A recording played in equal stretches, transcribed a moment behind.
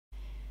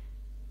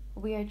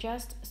We are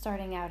just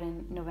starting out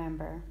in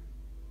November,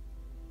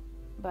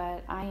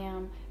 but I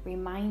am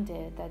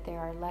reminded that there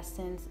are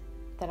lessons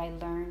that I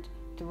learned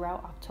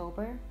throughout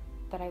October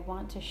that I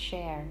want to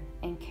share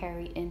and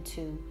carry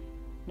into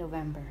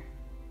November.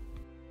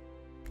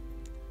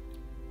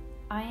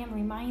 I am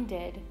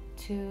reminded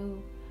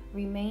to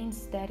remain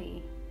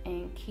steady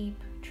and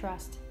keep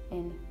trust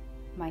in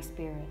my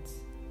spirits,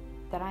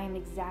 that I am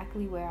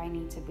exactly where I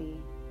need to be.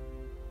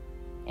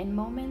 In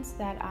moments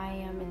that I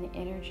am in the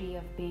energy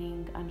of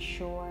being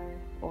unsure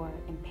or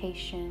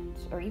impatient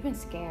or even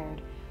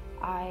scared,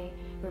 I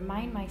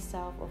remind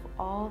myself of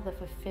all the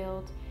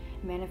fulfilled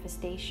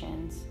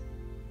manifestations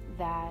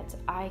that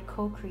I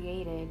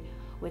co-created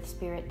with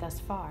Spirit thus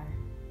far,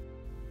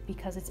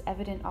 because it's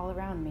evident all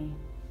around me.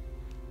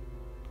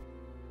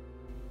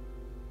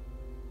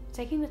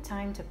 Taking the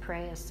time to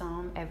pray a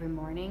psalm every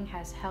morning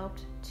has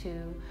helped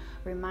to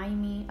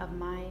remind me of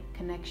my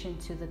connection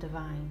to the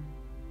divine.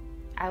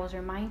 I was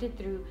reminded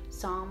through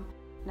Psalm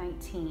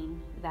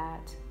 19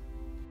 that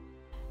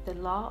the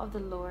law of the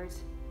Lord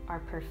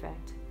are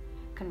perfect,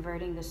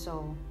 converting the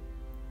soul.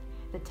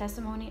 The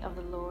testimony of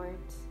the Lord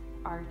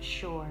are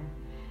sure,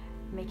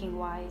 making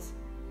wise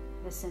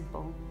the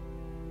simple.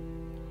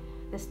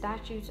 The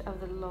statutes of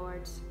the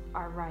Lord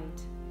are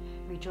right,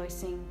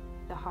 rejoicing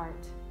the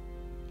heart.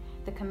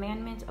 The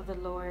commandment of the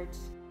Lord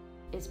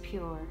is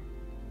pure,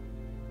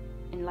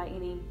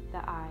 enlightening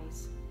the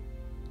eyes.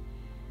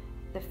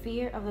 The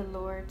fear of the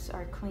Lord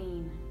are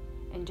clean,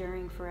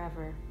 enduring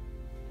forever.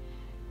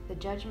 The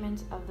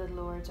judgments of the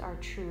Lord are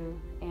true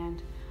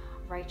and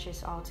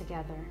righteous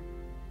altogether.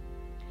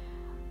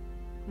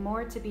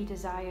 More to be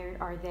desired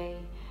are they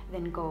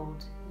than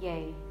gold,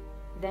 yea,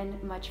 than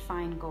much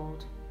fine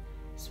gold,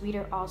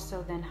 sweeter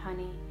also than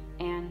honey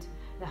and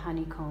the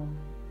honeycomb.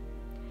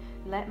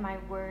 Let my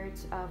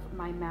words of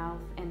my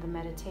mouth and the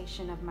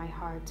meditation of my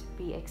heart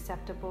be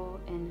acceptable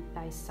in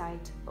thy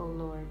sight, O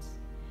Lord,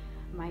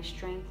 my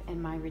strength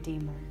and my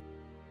Redeemer.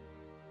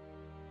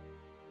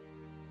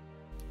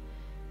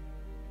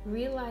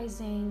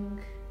 Realizing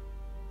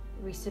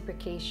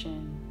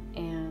reciprocation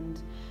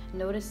and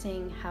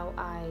noticing how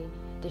I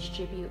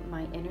distribute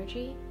my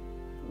energy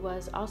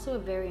was also a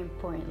very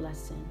important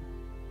lesson.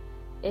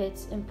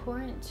 It's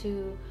important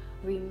to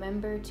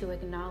remember to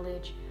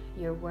acknowledge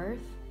your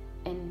worth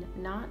and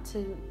not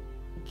to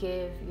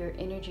give your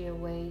energy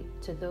away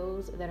to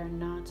those that are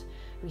not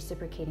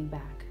reciprocating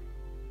back.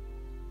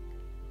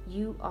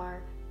 You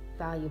are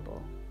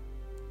valuable.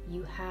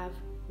 You have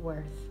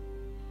worth.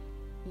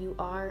 You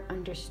are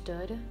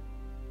understood.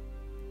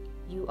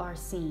 You are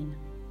seen.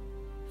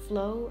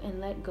 Flow and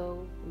let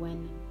go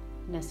when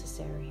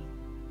necessary.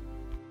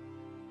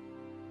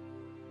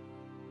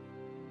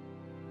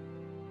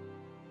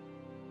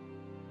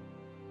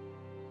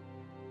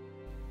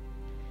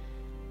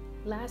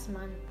 Last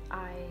month,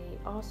 I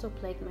also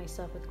plagued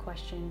myself with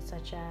questions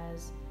such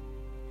as,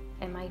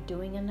 am I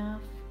doing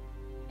enough?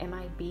 Am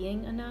I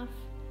being enough?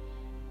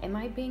 Am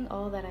I being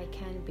all that I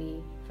can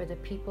be for the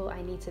people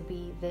I need to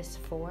be this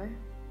for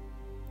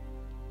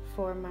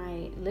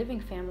my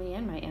living family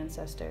and my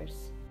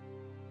ancestors?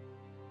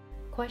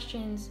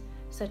 Questions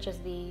such as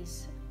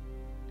these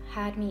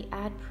had me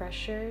add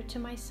pressure to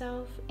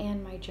myself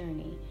and my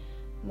journey,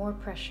 more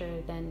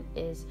pressure than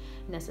is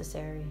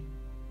necessary.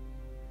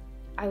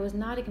 I was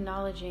not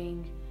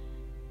acknowledging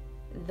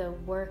the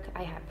work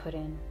I had put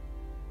in.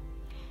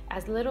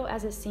 As little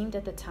as it seemed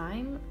at the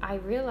time, I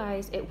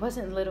realized it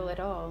wasn't little at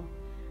all.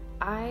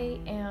 I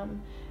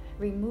am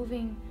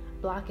removing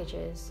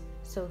blockages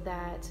so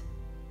that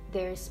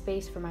there is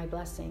space for my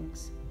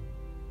blessings.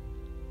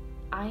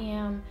 I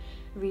am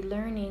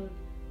relearning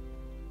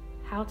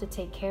how to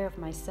take care of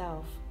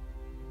myself,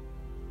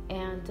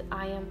 and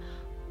I am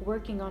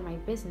working on my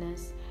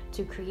business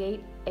to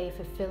create a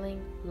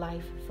fulfilling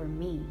life for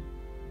me.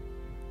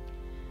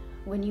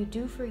 When you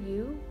do for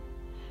you,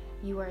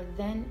 you are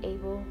then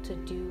able to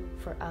do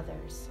for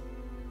others.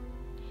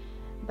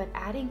 But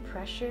adding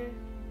pressure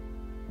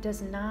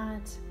does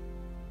not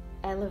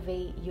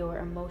elevate your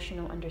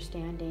emotional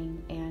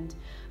understanding and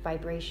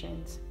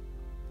vibrations,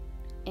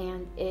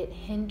 and it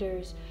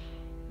hinders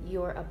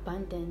your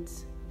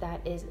abundance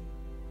that is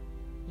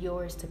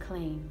yours to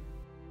claim.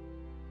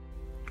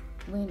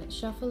 When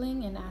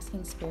shuffling and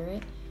asking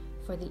Spirit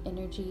for the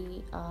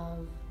energy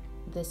of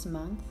this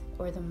month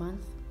or the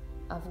month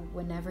of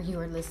whenever you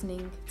are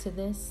listening to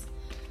this,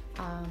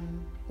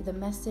 the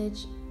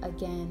message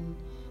again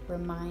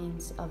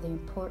reminds of the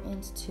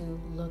importance to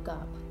look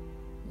up.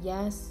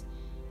 Yes,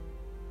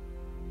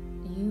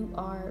 you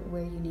are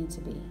where you need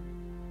to be.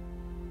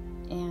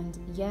 And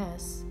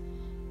yes,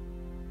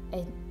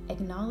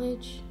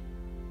 acknowledge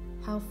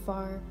how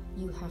far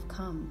you have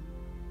come.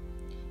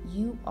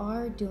 You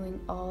are doing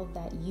all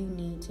that you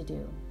need to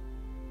do.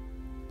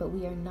 But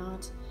we are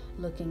not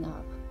looking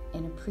up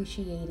and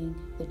appreciating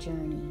the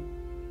journey.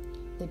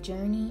 The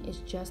journey is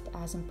just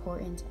as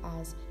important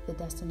as the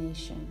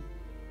destination.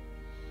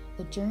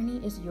 The journey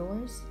is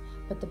yours,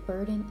 but the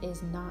burden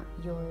is not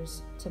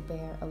yours to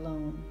bear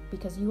alone,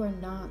 because you are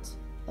not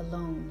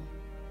alone.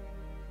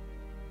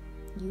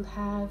 You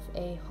have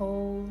a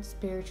whole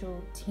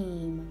spiritual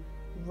team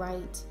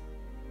right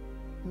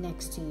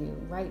next to you,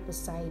 right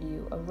beside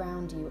you,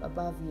 around you,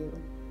 above you,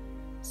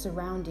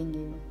 surrounding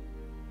you.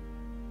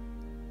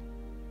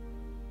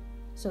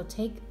 So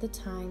take the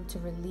time to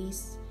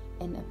release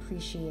and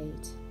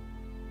appreciate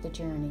the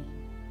journey.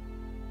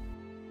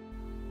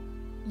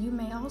 You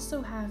may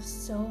also have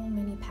so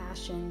many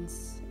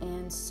passions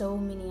and so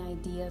many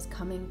ideas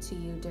coming to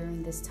you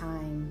during this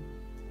time.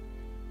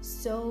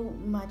 So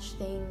much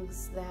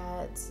things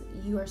that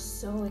you are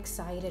so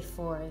excited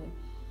for,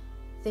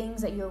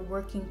 things that you're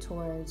working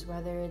towards,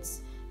 whether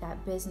it's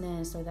that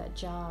business or that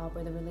job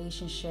or the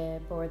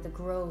relationship or the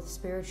growth,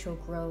 spiritual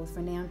growth,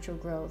 financial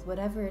growth,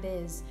 whatever it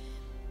is.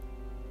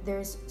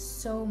 There's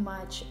so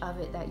much of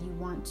it that you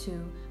want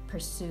to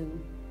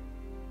pursue.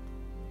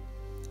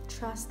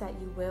 Trust that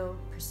you will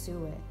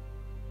pursue it.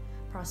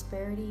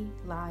 Prosperity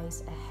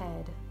lies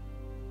ahead.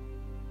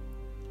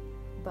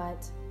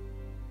 But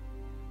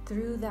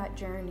through that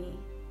journey,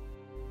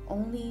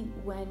 only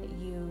when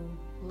you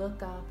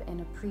look up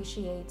and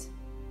appreciate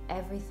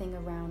everything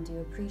around you,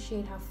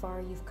 appreciate how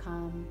far you've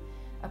come,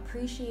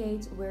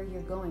 appreciate where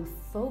you're going,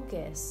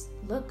 focus,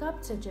 look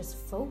up to just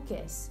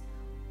focus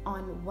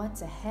on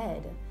what's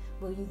ahead,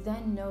 will you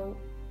then know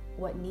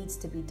what needs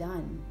to be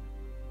done.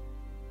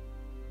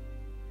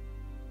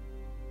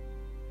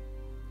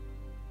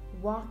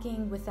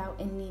 Walking without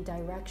any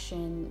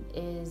direction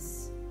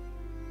is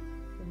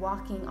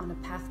walking on a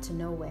path to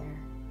nowhere.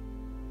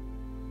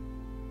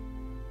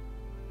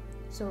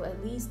 So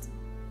at least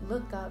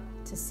look up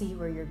to see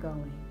where you're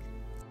going,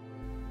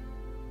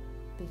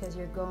 because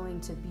you're going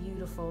to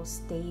beautiful,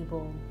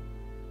 stable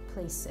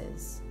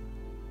places.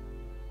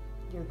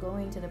 You're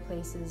going to the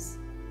places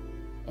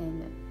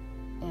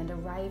and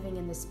arriving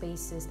in the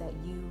spaces that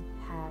you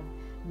have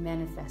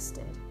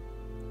manifested.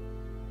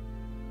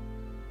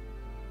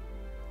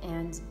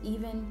 And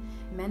even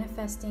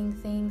manifesting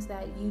things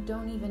that you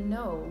don't even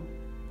know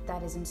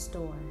that is in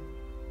store.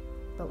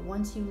 But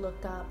once you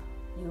look up,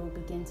 you will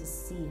begin to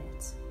see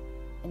it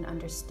and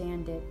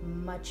understand it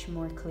much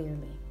more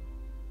clearly.